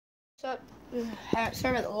So,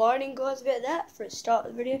 sorry about the lighting, guys, about that for the start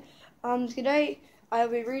of the video. Today I'll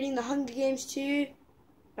be reading The Hunger Games to you.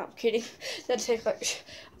 No, I'm kidding. That takes like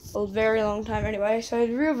a very long time anyway. So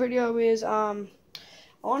the real video is I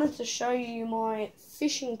wanted to show you my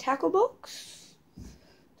fishing tackle box.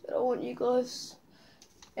 So I want you guys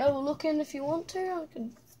to have a look in if you want to. I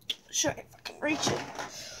can show you if I can reach it.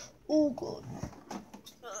 Oh god.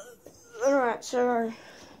 Alright, so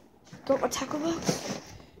got my tackle box.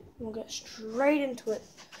 We'll get straight into it.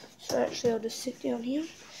 So actually I'll just sit down here,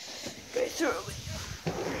 go through it with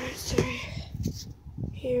you. Alright, so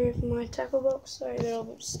here is my tackle box. Sorry, there's all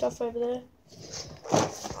the stuff over there.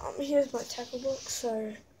 Here's my tackle box,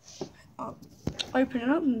 so I'll open it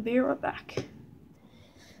up and be right back.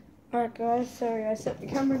 Alright guys, sorry I set the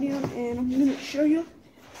camera down and I'm going to show you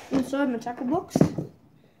inside my tackle box.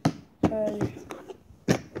 So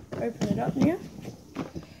open it up now.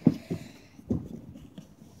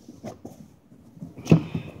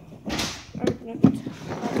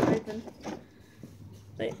 Open.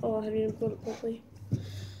 Wait, oh, I haven't even put it properly.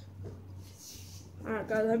 Alright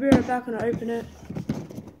guys, I'll be right back when I open it.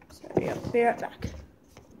 So yeah, be right back.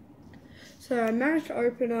 So I managed to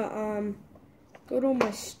open it, got all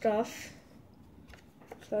my stuff.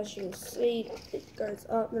 So as you can see, it goes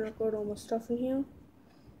up and I've got all my stuff in here.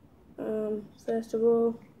 First of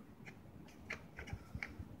all,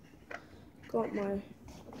 got my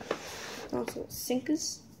nice little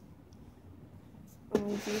sinkers.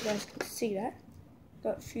 If you guys can see that,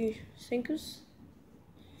 got a few sinkers.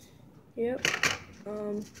 Yep.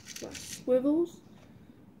 My swivels.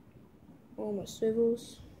 All my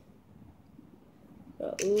swivels.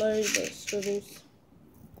 Got loads of swivels.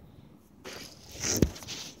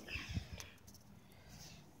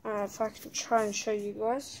 If I can try and show you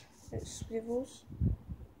guys, it's swivels.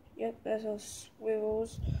 Yep, there's our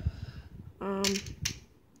swivels.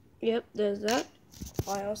 Yep, there's that.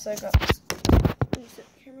 I also got. Let me set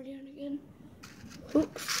the camera down again.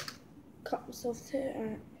 Hooks. Cut myself there.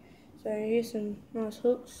 Alright. So here's some nice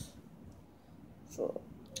hooks.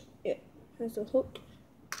 There's a hook.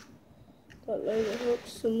 Got loads of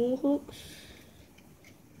hooks. Some more hooks.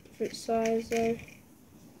 Different size though.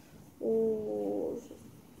 Oh,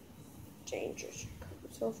 dangerous.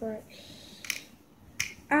 Cut myself right.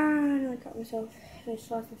 I cut myself. I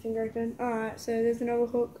sliced my finger open. Alright, so there's another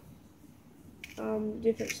hook.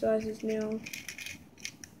 Different sizes now.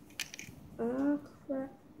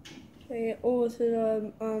 Crap. So yeah, all to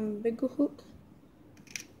the bigger hook.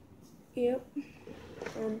 Yep.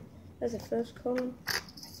 That's the first column. I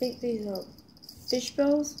think these are fish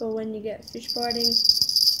bells for when you get fish biting.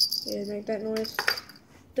 Yeah, make that noise.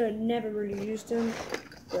 Don't never really use them,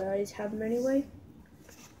 but I just have them anyway.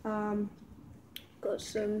 Got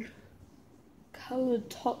some coloured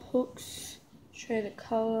top hooks. Show you the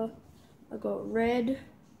colour. I got red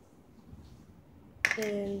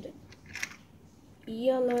and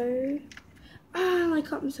yellow. I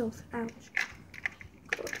cut myself. Ouch.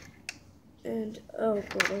 God. And oh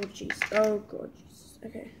god, oh jeez. Oh god, jeez.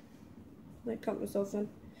 Okay. I cut myself then.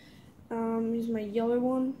 Here's my yellow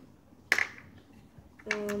one.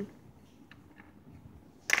 So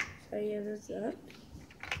yeah, there's that.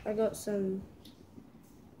 I got some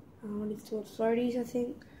what is it called? Floaties, I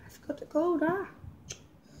think. I forgot the code,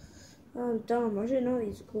 I'm dumb. I should know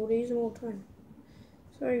these are called. I use them all the time.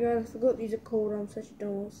 Sorry guys, I forgot these are called. I'm such a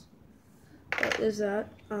dumbass. But there's that.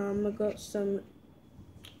 I got some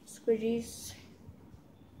squidgies.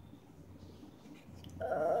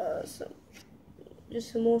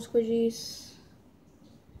 Just some more squidgies.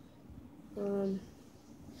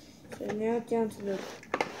 So now down to the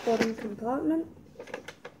bottom compartment.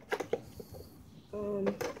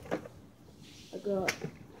 I got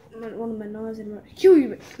one of my knives in my kill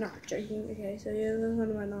you. No, joking. Okay, so yeah, that's one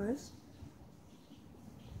of my knives.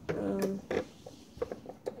 I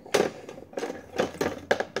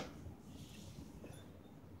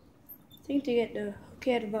think to get the hook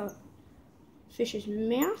out of a fish's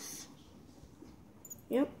mouth.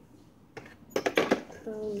 Yep.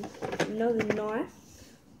 Another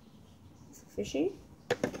knife for fishing.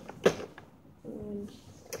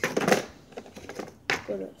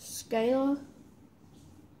 Got a scaler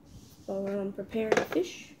for when I'm preparing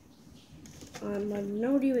fish. I have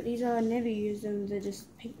no idea what these are. I never use them. They're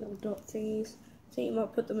just pink little dot thingies. I think you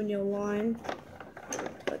might put them in your line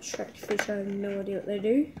to attract fish. I have no idea what they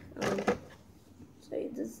do. So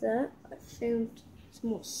there's that. I found some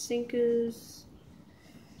more sinkers.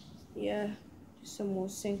 Yeah, just some more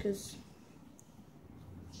sinkers.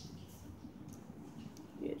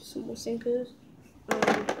 Yeah, just some more sinkers.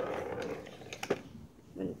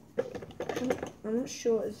 I'm not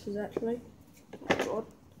sure what this is actually. Oh god.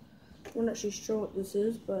 I'm not actually sure what this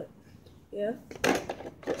is, but yeah,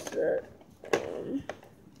 that's that.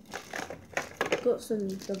 Got some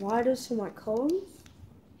dividers for my columns.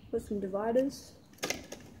 Got some dividers.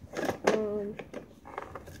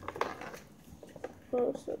 What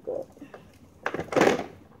else I got?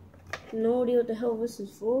 No idea what the hell this is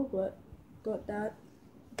for, but got that.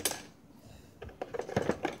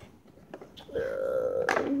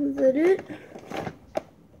 Is that it?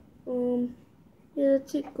 Yeah,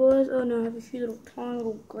 that's it, guys. Oh no, I have a few little tiny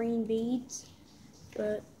little green beads,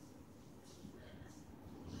 but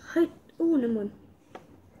hey, oh, never mind.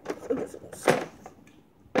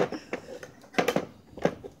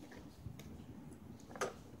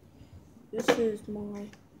 This is my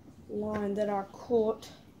line that I caught.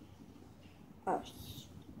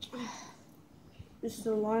 This is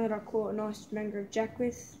the line that I caught a nice mangrove jack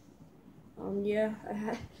with. Yeah,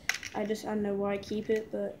 I don't know why I keep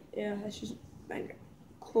it, but yeah, it's just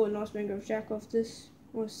caught a nice mangrove jack off this.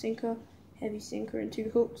 Nice sinker, heavy sinker and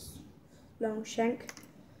 2 hooks, long shank.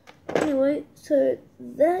 Anyway, so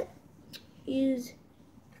that is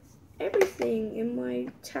everything in my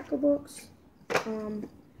tackle box.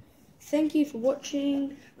 Thank you for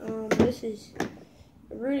watching. I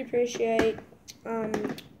really appreciate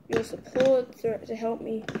your support to help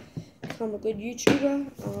me become a good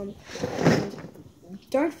YouTuber. And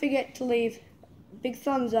don't forget to leave a big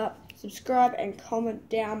thumbs up, subscribe, and comment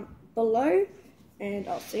down below. And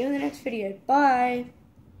I'll see you in the next video. Bye.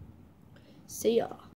 See ya.